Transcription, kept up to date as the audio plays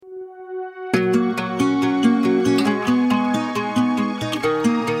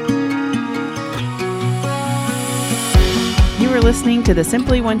Listening to the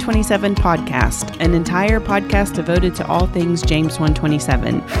Simply 127 podcast, an entire podcast devoted to all things James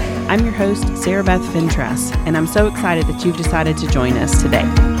 127. I'm your host, Sarah Beth Fentress, and I'm so excited that you've decided to join us today.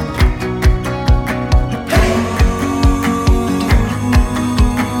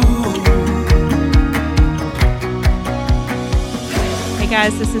 Hey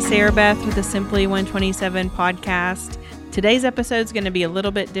guys, this is Sarah Beth with the Simply 127 podcast. Today's episode is going to be a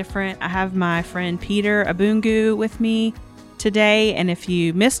little bit different. I have my friend Peter Abungu with me today, and if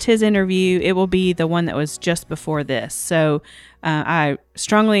you missed his interview, it will be the one that was just before this. So I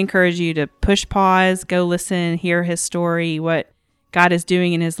strongly encourage you to push pause, go listen, hear his story, what God is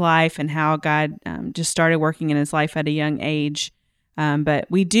doing in his life, and how God just started working in his life at a young age. But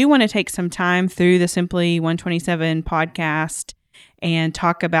we do want to take some time through the Simply 127 podcast and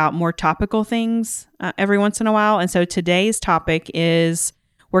talk about more topical things every once in a while. And so today's topic is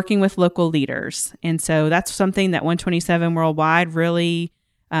working with local leaders. And so that's something that 127 Worldwide really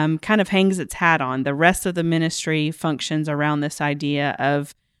kind of hangs its hat on. The rest of the ministry functions around this idea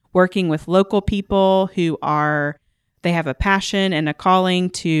of working with local people who they have a passion and a calling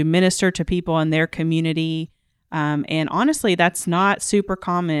to minister to people in their community. And honestly, that's not super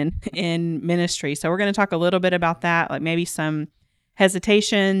common in ministry. So we're going to talk a little bit about that, like maybe some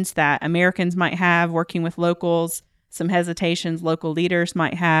hesitations that Americans might have working with locals, some hesitations local leaders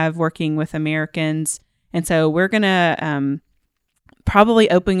might have working with Americans. And so we're going to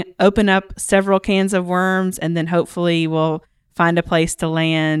probably open up several cans of worms, and then hopefully we'll find a place to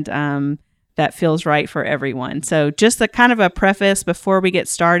land that feels right for everyone. So just a kind of a preface before we get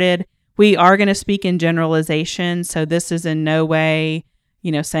started, we are going to speak in generalization. So this is in no way,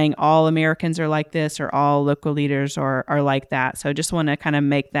 saying all Americans are like this or all local leaders are like that. So I just want to kind of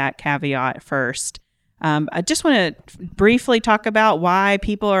make that caveat first. I just want to briefly talk about why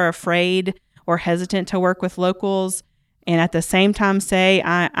people are afraid or hesitant to work with locals, and at the same time say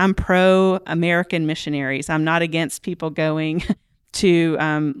I'm pro-American missionaries. I'm not against people going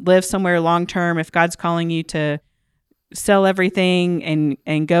to live somewhere long-term. If God's calling you to sell everything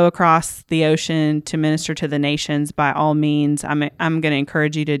and go across the ocean to minister to the nations, by all means, I'm going to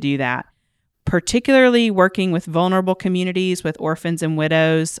encourage you to do that. Particularly working with vulnerable communities, with orphans and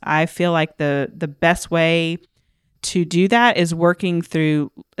widows, I feel like the best way to do that is working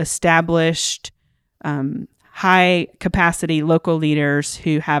through established, high-capacity local leaders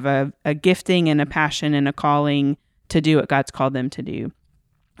who have a gifting and a passion and a calling to do what God's called them to do.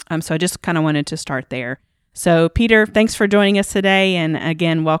 So I just kind of wanted to start there. So Peter, thanks for joining us today, and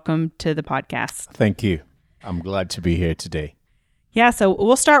again, welcome to the podcast. Thank you. I'm glad to be here today. Yeah, so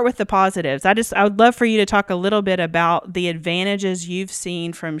we'll start with the positives. I would love for you to talk a little bit about the advantages you've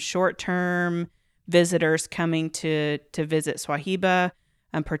seen from short-term visitors coming to visit Swahiba,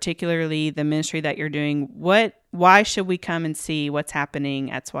 particularly the ministry that you're doing. Why should we come and see what's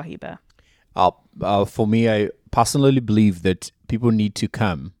happening at Swahiba? For me, I personally believe that people need to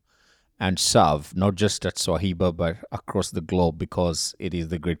come and serve, not just at Swahiba, but across the globe, because it is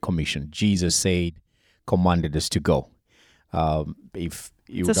the Great Commission. Jesus commanded us to go. If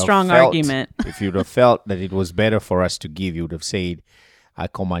you it's a strong argument. If you would have felt that it was better for us to give, you would have said, I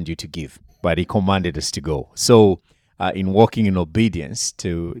command you to give. But he commanded us to go. So in walking in obedience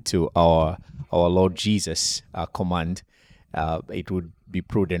to our Lord Jesus' command, it would be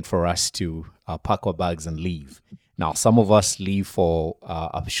prudent for us to pack our bags and leave. Now, some of us leave for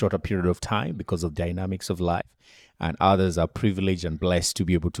a shorter period of time because of dynamics of life, and others are privileged and blessed to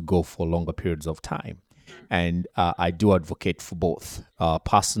be able to go for longer periods of time. And I do advocate for both.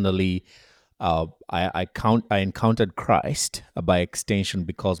 Personally, I encountered Christ by extension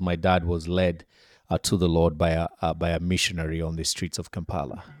because my dad was led to the Lord by a missionary on the streets of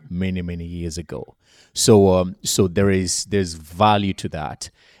Kampala many years ago. So there's value to that,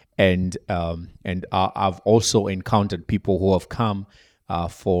 and I've also encountered people who have come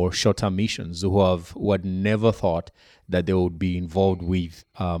for short-term missions who had never thought that they would be involved with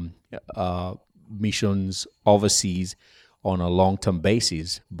missions overseas on a long-term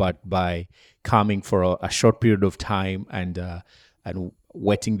basis, but by coming for a short period of time and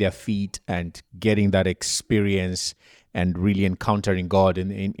wetting their feet and getting that experience and really encountering God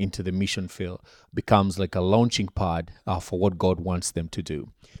into the mission field becomes like a launching pad for what God wants them to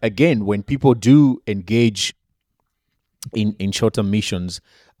do. Again, when people do engage in short-term missions,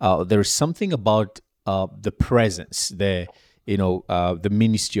 there is something about the presence, the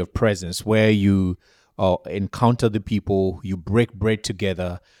ministry of presence, where you encounter the people, you break bread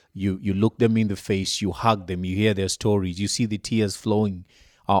together, you look them in the face, you hug them, you hear their stories, you see the tears flowing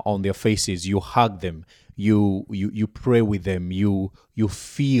on their faces. You hug them. You pray with them. You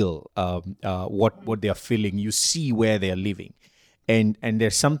feel what they are feeling. You see where they are living, and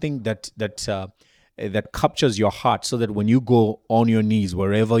there's something that captures your heart, so that when you go on your knees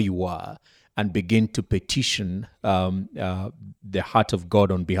wherever you are and begin to petition the heart of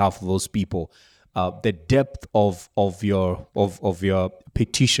God on behalf of those people, the depth of your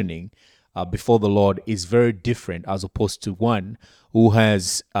petitioning before the Lord is very different, as opposed to one who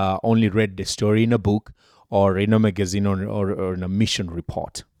has only read the story in a book or in a magazine or in a mission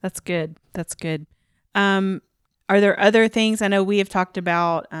report. That's good. That's good. Are there other things? I know we have talked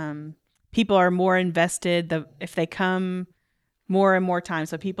about people are more invested if they come more and more times.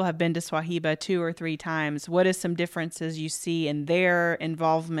 So people have been to Swahiba 2 or 3 times. What is some differences you see in their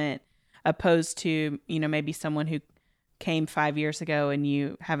involvement opposed to, maybe someone who came 5 years ago and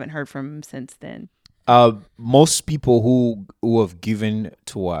you haven't heard from them since then? Most people who have given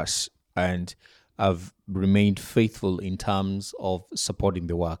to us and have remained faithful in terms of supporting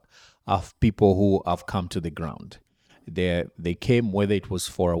the work are people who have come to the ground. They came, whether it was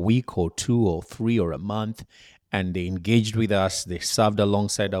for a week or 2 or 3 or a month, and they engaged with us. They served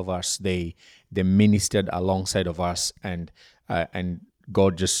alongside of us. They ministered alongside of us, and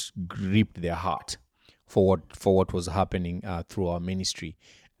God just gripped their heart for what was happening through our ministry,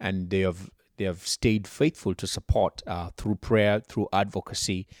 and they have stayed faithful to support through prayer, through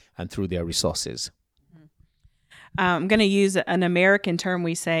advocacy, and through their resources. I'm going to use an American term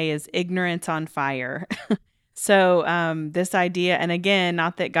we say is ignorance on fire. So this idea, and again,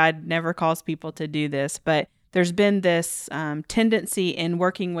 not that God never calls people to do this, but there's been this tendency in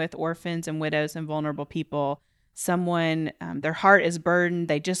working with orphans and widows and vulnerable people. Someone, their heart is burdened.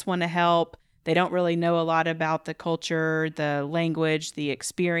 They just want to help. They don't really know a lot about the culture, the language, the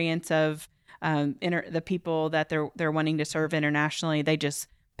experience of the people that they're wanting to serve internationally. They just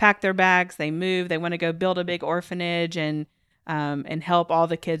pack their bags, they move, they want to go build a big orphanage and help all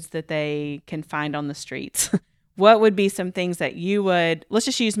the kids that they can find on the streets. What would be some things that let's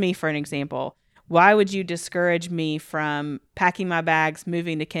just use me for an example. Why would you discourage me from packing my bags,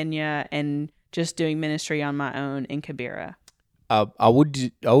 moving to Kenya, and just doing ministry on my own in Kibera? I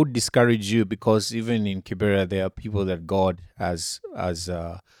would discourage you because even in Kibera, there are people that God has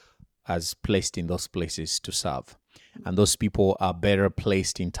placed in those places to serve, and those people are better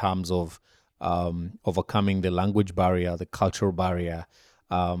placed in terms of overcoming the language barrier, the cultural barrier,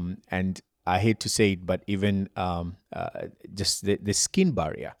 and I hate to say it, but even just the skin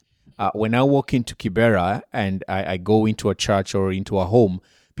barrier. When I walk into Kibera and I go into a church or into a home,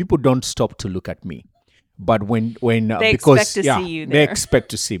 people don't stop to look at me. But when they because expect to see you there. They expect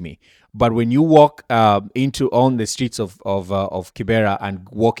to see me. But when you walk on the streets of Kibera and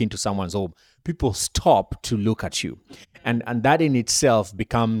walk into someone's home, people stop to look at you, and that in itself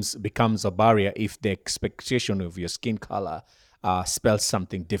becomes a barrier if the expectation of your skin color spells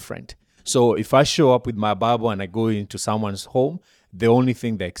something different. So if I show up with my Bible and I go into someone's home, the only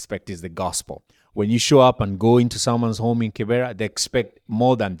thing they expect is the gospel. When you show up and go into someone's home in Kibera, they expect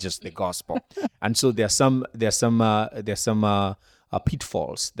more than just the gospel. And so there's some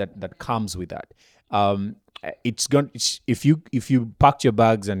pitfalls that comes with that. If you packed your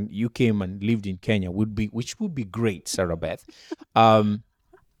bags and you came and lived in Kenya, which would be great, Sarah Beth.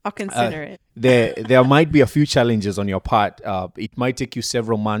 I'll consider it. There might be a few challenges on your part. It might take you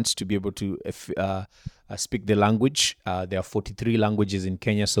several months to be able to speak the language. There are 43 languages in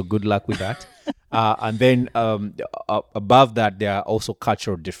Kenya, so good luck with that. And then above that, there are also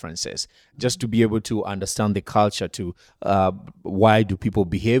cultural differences. Just to be able to understand the culture, to why do people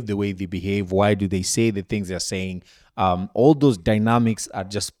behave the way they behave? Why do they say the things they're saying? All those dynamics are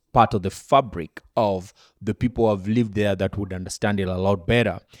just part of the fabric of the people who have lived there that would understand it a lot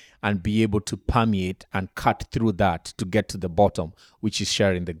better and be able to permeate and cut through that to get to the bottom, which is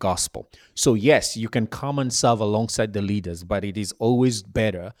sharing the gospel. So yes, you can come and serve alongside the leaders, but it is always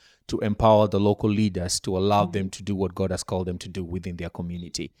better to empower the local leaders to allow them to do what God has called them to do within their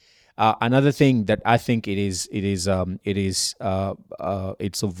community. Another thing that I think it's of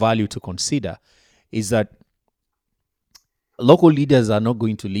value to consider is that local leaders are not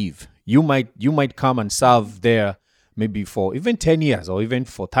going to leave. You might come and serve there maybe for even 10 years or even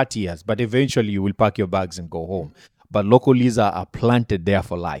for 30 years, but eventually you will pack your bags and go home. But local leaders are planted there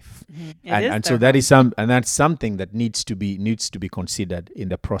for life. Mm-hmm. And so that is that's something that needs to be considered in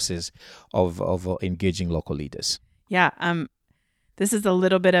the process of engaging local leaders. Yeah. This is a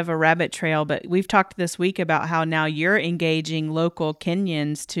little bit of a rabbit trail, but we've talked this week about how now you're engaging local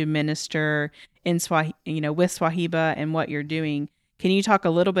Kenyans to minister in with Swahiba and what you're doing. Can you talk a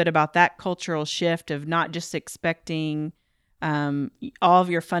little bit about that cultural shift of not just expecting all of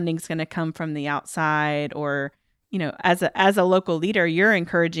your funding is going to come from the outside, or as a local leader, you're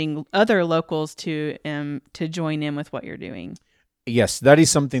encouraging other locals to join in with what you're doing. Yes, that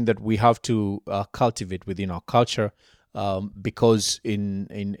is something that we have to cultivate within our culture, because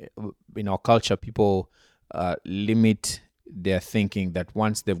in our culture, people limit their thinking that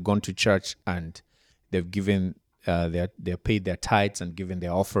once they've gone to church and they've given they've paid their tithes and given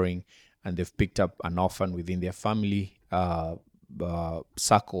their offering, and they've picked up an orphan within their family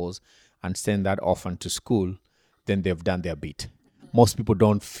circles and send that orphan to school, then they've done their bit. Most people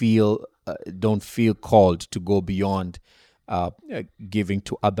don't feel called to go beyond giving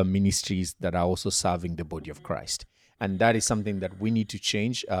to other ministries that are also serving the body of Christ. And that is something that we need to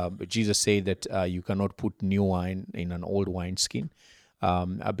change. Jesus said that you cannot put new wine in an old wineskin,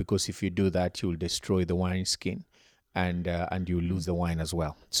 because if you do that, you will destroy the wineskin, and you will lose the wine as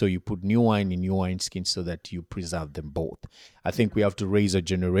well. So you put new wine in new wineskins so that you preserve them both. I think we have to raise a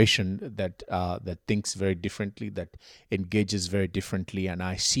generation that thinks very differently, that engages very differently, and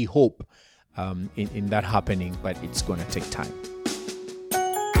I see hope in that happening, but it's going to take time.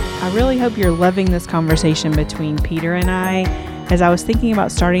 I really hope you're loving this conversation between Peter and I. As I was thinking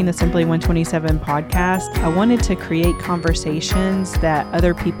about starting the Simply 127 podcast, I wanted to create conversations that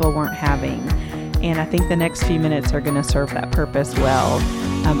other people weren't having. And I think the next few minutes are going to serve that purpose well.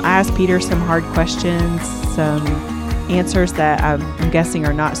 I asked Peter some hard questions, some answers that I'm guessing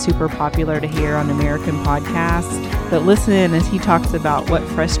are not super popular to hear on American podcasts. But listen in as he talks about what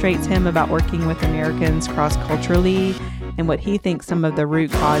frustrates him about working with Americans cross-culturally, and what he thinks some of the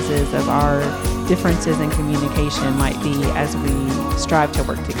root causes of our differences in communication might be as we strive to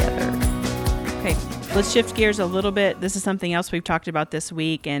work together. Okay, let's shift gears a little bit. This is something else we've talked about this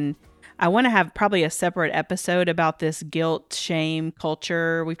week, and I want to have probably a separate episode about this guilt, shame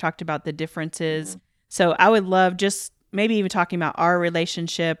culture. We've talked about the differences. So I would love just maybe even talking about our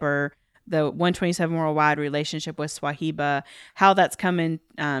relationship, or the 127 Worldwide relationship with Swahiba, how that's come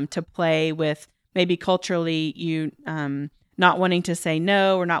to play with maybe culturally you not wanting to say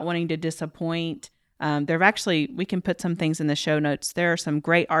no or not wanting to disappoint. We can put some things in the show notes. There are some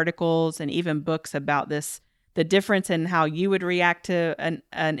great articles and even books about this, the difference in how you would react to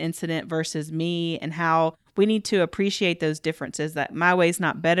an incident versus me, and how we need to appreciate those differences, that my way is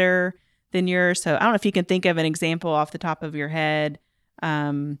not better than yours. So I don't know if you can think of an example off the top of your head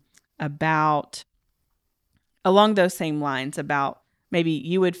about along those same lines, about maybe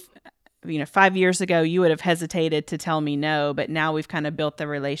you would, 5 years ago, you would have hesitated to tell me no, but now we've kind of built the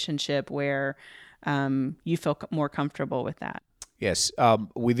relationship where you feel more comfortable with that. Yes.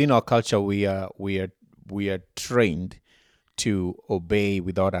 Within our culture, we are trained to obey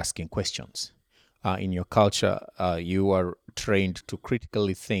without asking questions. In your culture, you are trained to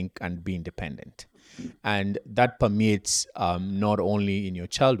critically think and be independent. And that permeates not only in your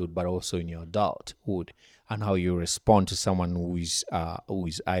childhood, but also in your adulthood, and how you respond to someone who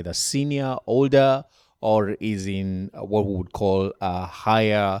is either senior, older, or is in what we would call a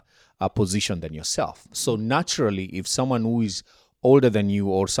higher position than yourself. So naturally, if someone who is older than you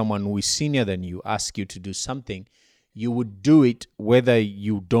or someone who is senior than you asks you to do something, you would do it whether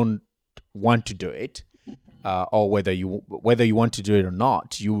you don't want to do it, or whether you want to do it or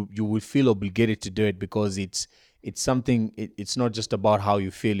not. You will feel obligated to do it, because it's something. It's not just about how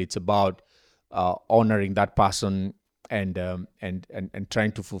you feel. It's about honoring that person and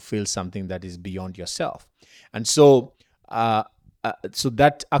trying to fulfill something that is beyond yourself. And so so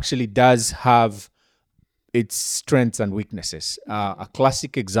that actually does have its strengths and weaknesses. A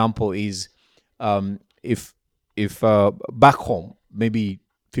classic example is if back home, maybe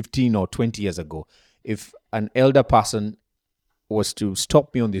 15 or 20 years ago, if an elder person was to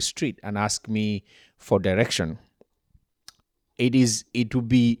stop me on the street and ask me for direction, it would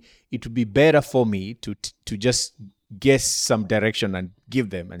be better for me to just guess some direction and give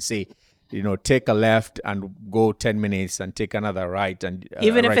them and say, take a left and go 10 minutes and take another right, and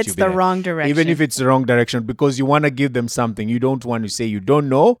even if it's the wrong direction. Even if it's the wrong direction, because you want to give them something. You don't want to say you don't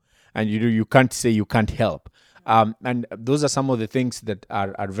know, and you can't say you can't help. And those are some of the things that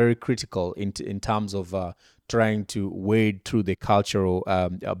are very critical in terms of trying to wade through the cultural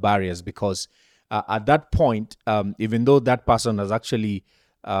barriers, because at that point, even though that person has actually,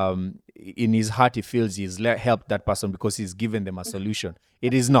 in his heart, he feels he's helped that person because he's given them a solution.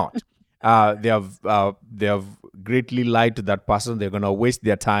 It is not. They have greatly lied to that person. They're going to waste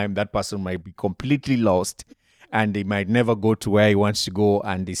their time. That person might be completely lost, and he might never go to where he wants to go,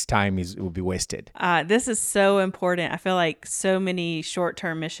 and his time will be wasted. This is so important. I feel like so many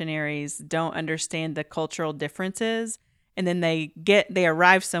short-term missionaries don't understand the cultural differences and then they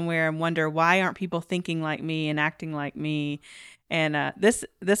arrive somewhere and wonder, why aren't people thinking like me and acting like me? And this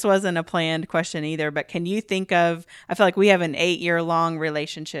wasn't a planned question either, but can you think of, I feel like we have an 8-year-long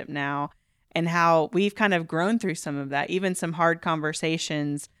relationship now, and how we've kind of grown through some of that, even some hard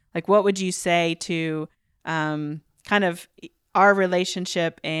conversations. Like, what would you say to kind of our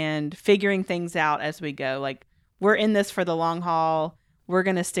relationship and figuring things out as we go? Like, we're in this for the long haul. We're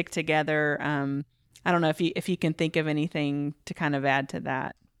going to stick together. I don't know if you can think of anything to kind of add to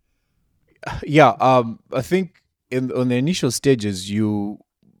that. Yeah, I think on the initial stages,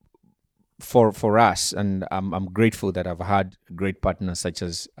 for us, and I'm grateful that I've had great partners such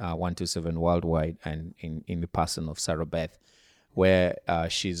as 127 Worldwide, and in the person of Sarah Beth, where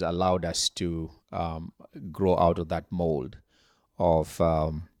she's allowed us to grow out of that mold of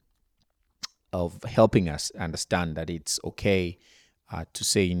helping us understand that it's okay to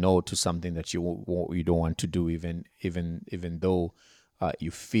say no to something that you don't want to do, even though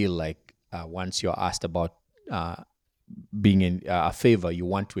you feel like once you're asked about being in a favor, you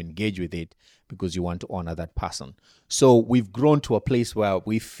want to engage with it because you want to honor that person. So we've grown to a place where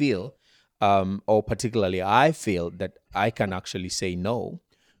we feel, or particularly I feel, that I can actually say no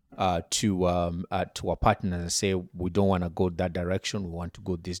to a partner and say, we don't want to go that direction, we want to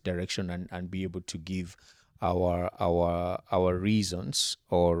go this direction, and be able to give our reasons,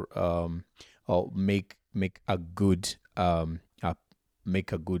 or make a good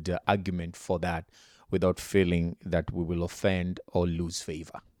argument for that, without feeling that we will offend or lose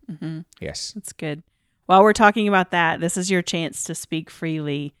favor. Mm-hmm. Yes. That's good. While we're talking about that, this is your chance to speak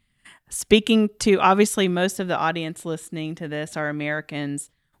freely. Speaking to, obviously, most of the audience listening to this are Americans.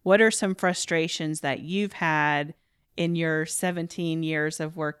 What are some frustrations that you've had in your 17 years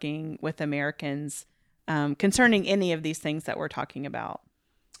of working with Americans concerning any of these things that we're talking about?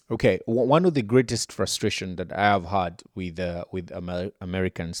 Okay, one of the greatest frustration that I have had with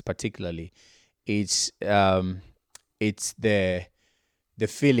Americans, particularly, it's the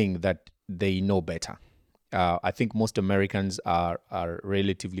feeling that they know better. I think most Americans are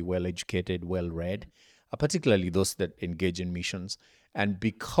relatively well educated, well read, particularly those that engage in missions. And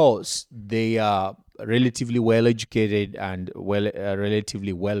because they are relatively well educated and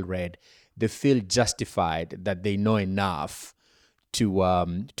relatively well read, they feel justified that they know enough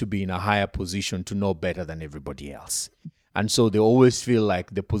to be in a higher position, to know better than everybody else. And so they always feel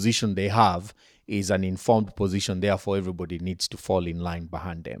like the position they have is an informed position, therefore everybody needs to fall in line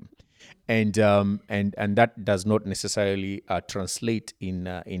behind them. And that does not necessarily translate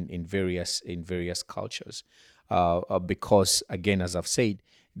in various cultures, because, again, as I've said,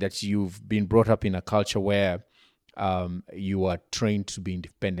 that you've been brought up in a culture where you are trained to be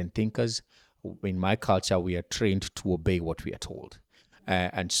independent thinkers. In my culture, we are trained to obey what we are told.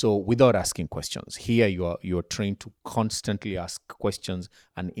 And so, without asking questions, here you're trained to constantly ask questions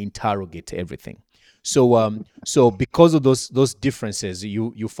and interrogate everything. So because of those differences,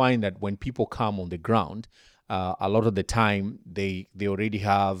 you find that when people come on the ground, a lot of the time they already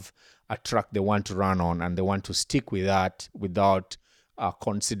have a track they want to run on, and they want to stick with that without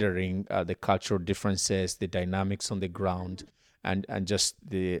considering the cultural differences, the dynamics on the ground, and just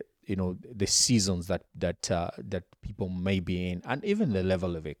the seasons that people may be in, and even the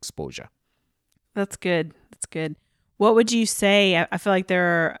level of exposure. That's good. What would you say? I feel like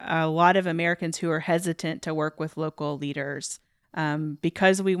there are a lot of Americans who are hesitant to work with local leaders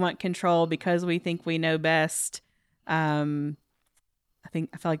because we want control, because we think we know best. I feel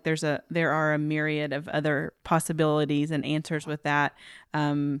like there are a myriad of other possibilities and answers with that.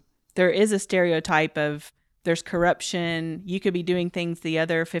 There is a stereotype of, there's corruption. You could be doing things the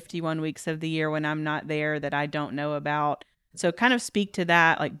other 51 weeks of the year when I'm not there that I don't know about. So kind of speak to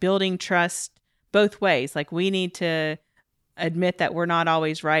that, like building trust both ways. Like, we need to admit that we're not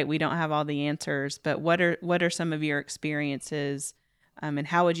always right. We don't have all the answers, but what are some of your experiences, and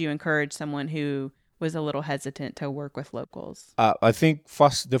how would you encourage someone who was a little hesitant to work with locals? I think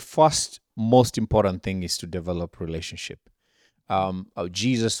the first most important thing is to develop relationship.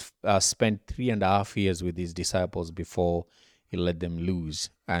 Jesus spent 3.5 years with his disciples before he let them loose,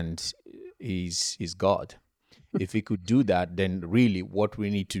 and he's God. If he could do that, then really what we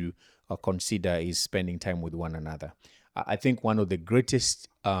need to consider is spending time with one another. I think one of the greatest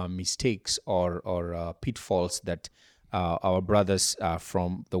mistakes or pitfalls that our brothers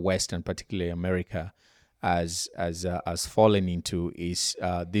from the West, and particularly America, has fallen into is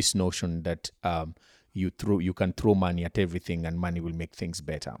this notion that you can throw money at everything and money will make things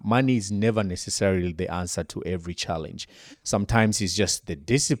better. Money is never necessarily the answer to every challenge. Sometimes it's just the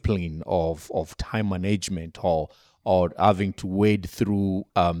discipline of time management, or having to wade through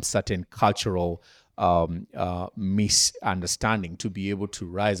certain cultural misunderstanding to be able to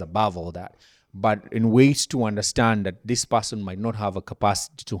rise above all that, but in ways to understand that this person might not have a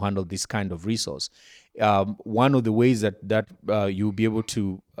capacity to handle this kind of resource. One of the ways that you'll be able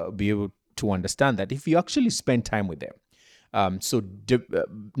to understand that if you actually spend time with them. Do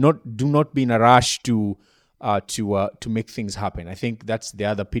not be in a rush to make things happen. I think that's the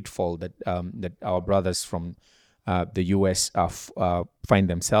other pitfall that our brothers from the U.S. Find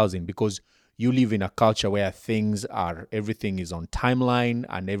themselves in, because you live in a culture where everything is on timeline,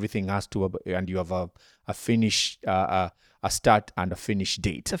 and everything has to, and you have a start and a finish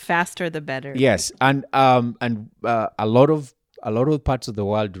date. The faster, the better. Yes, and a lot of parts of the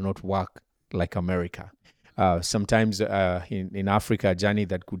world do not work like America. Sometimes in Africa, a journey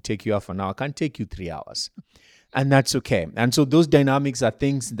that could take you half an hour can take you 3 hours. And that's okay. And so those dynamics are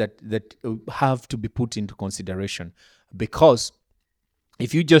things that have to be put into consideration, because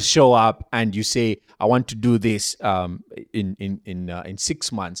if you just show up and you say, I want to do this in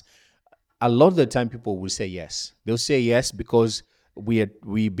 6 months, a lot of the time people will say yes. They'll say yes because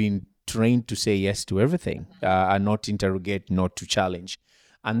we've been trained to say yes to everything, and not interrogate, not to challenge.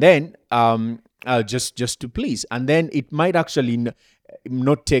 And then just to please. And then it might actually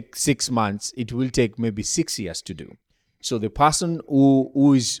not take 6 months. It will take maybe 6 years to do. So the person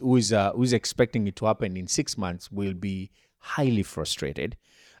who is expecting it to happen in 6 months will be highly frustrated,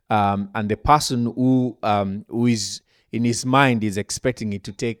 and the person who is in his mind is expecting it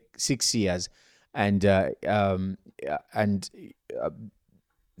to take 6 years, and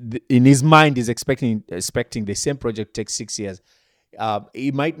in his mind is expecting the same project takes 6 years.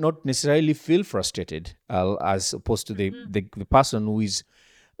 He might not necessarily feel frustrated, as opposed to the person who is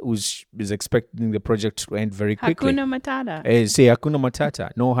expecting the project to end very quickly. Hakuna Matata. Say Hakuna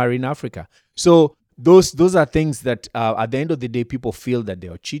Matata, no hurry in Africa. So those are things that at the end of the day, people feel that they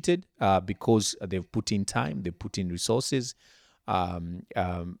are cheated because they've put in time, they put in resources, and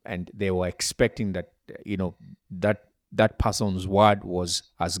they were expecting that that person's word was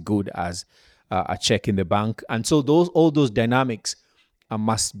as good as a check in the bank. And so all those dynamics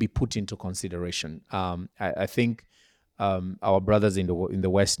must be put into consideration. I think our brothers in the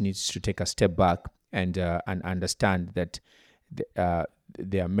West needs to take a step back and understand that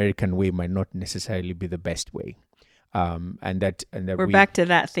the American way might not necessarily be the best way, and that we're back to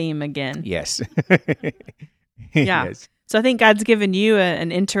that theme again. Yes. Yeah. Yes. So I think God's given you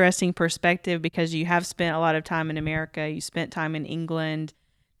an interesting perspective, because you have spent a lot of time in America. You spent time in England.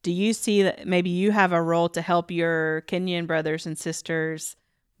 Do you see that maybe you have a role to help your Kenyan brothers and sisters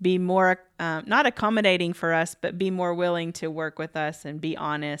be more, not accommodating for us, but be more willing to work with us and be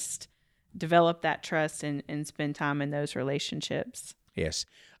honest, develop that trust, and spend time in those relationships? Yes.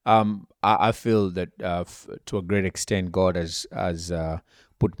 I feel that to a great extent, God has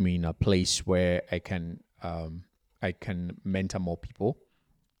put me in a place where I can mentor more people.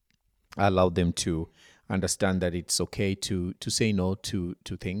 I allow them to understand that it's okay to say no to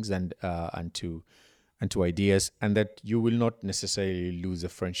things and to ideas, and that you will not necessarily lose a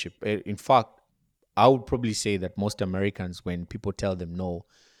friendship. In fact, I would probably say that most Americans, when people tell them no,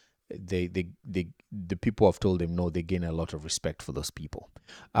 the people have told them no, they gain a lot of respect for those people.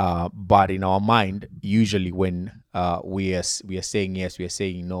 But in our mind, usually when we are saying yes, we are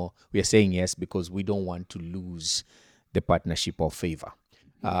saying no. We are saying yes because we don't want to lose the partnership or favor.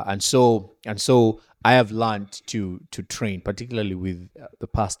 And so I have learned to train, particularly with the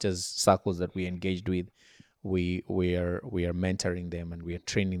pastors' circles that we engaged with. We are mentoring them, and we are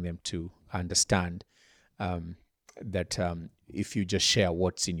training them to understand that if you just share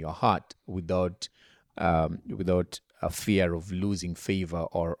what's in your heart without a fear of losing favor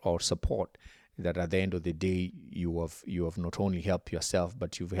or support, that at the end of the day you have not only helped yourself,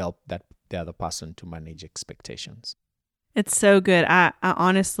 but you've helped the other person to manage expectations. It's so good. I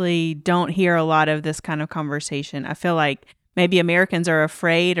honestly don't hear a lot of this kind of conversation. I feel like maybe Americans are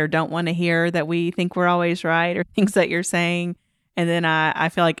afraid or don't want to hear that we think we're always right, or things that you're saying. And then I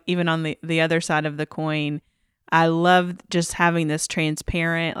feel like even on the other side of the coin, I love just having this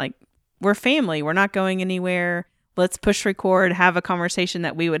transparent, like, we're family. We're not going anywhere. Let's push record, have a conversation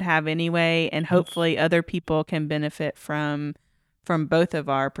that we would have anyway, and hopefully other people can benefit from both of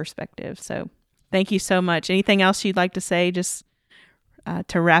our perspectives. So thank you so much. Anything else you'd like to say, just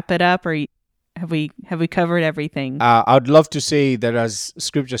to wrap it up, or have we covered everything? I'd love to say that, as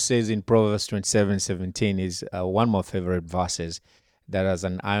Scripture says in Proverbs 27:17, is one of my favorite verses, that as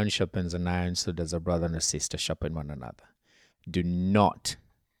an iron sharpens an iron, so does a brother and a sister sharpen one another. Do not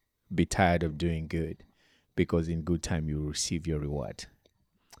be tired of doing good, because in good time you will receive your reward.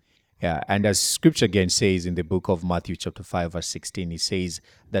 Yeah, and as scripture again says in the book of Matthew chapter 5 verse 16, it says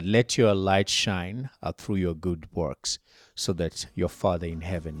that let your light shine through your good works so that your Father in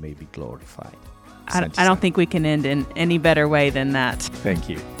heaven may be glorified. I don't think we can end in any better way than that. Thank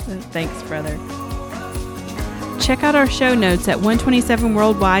you. Thanks, brother. Check out our show notes at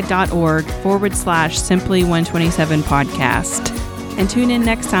 127worldwide.org/simply127 podcast. And tune in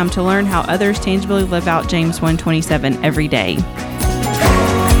next time to learn how others tangibly live out James 1:27 every day.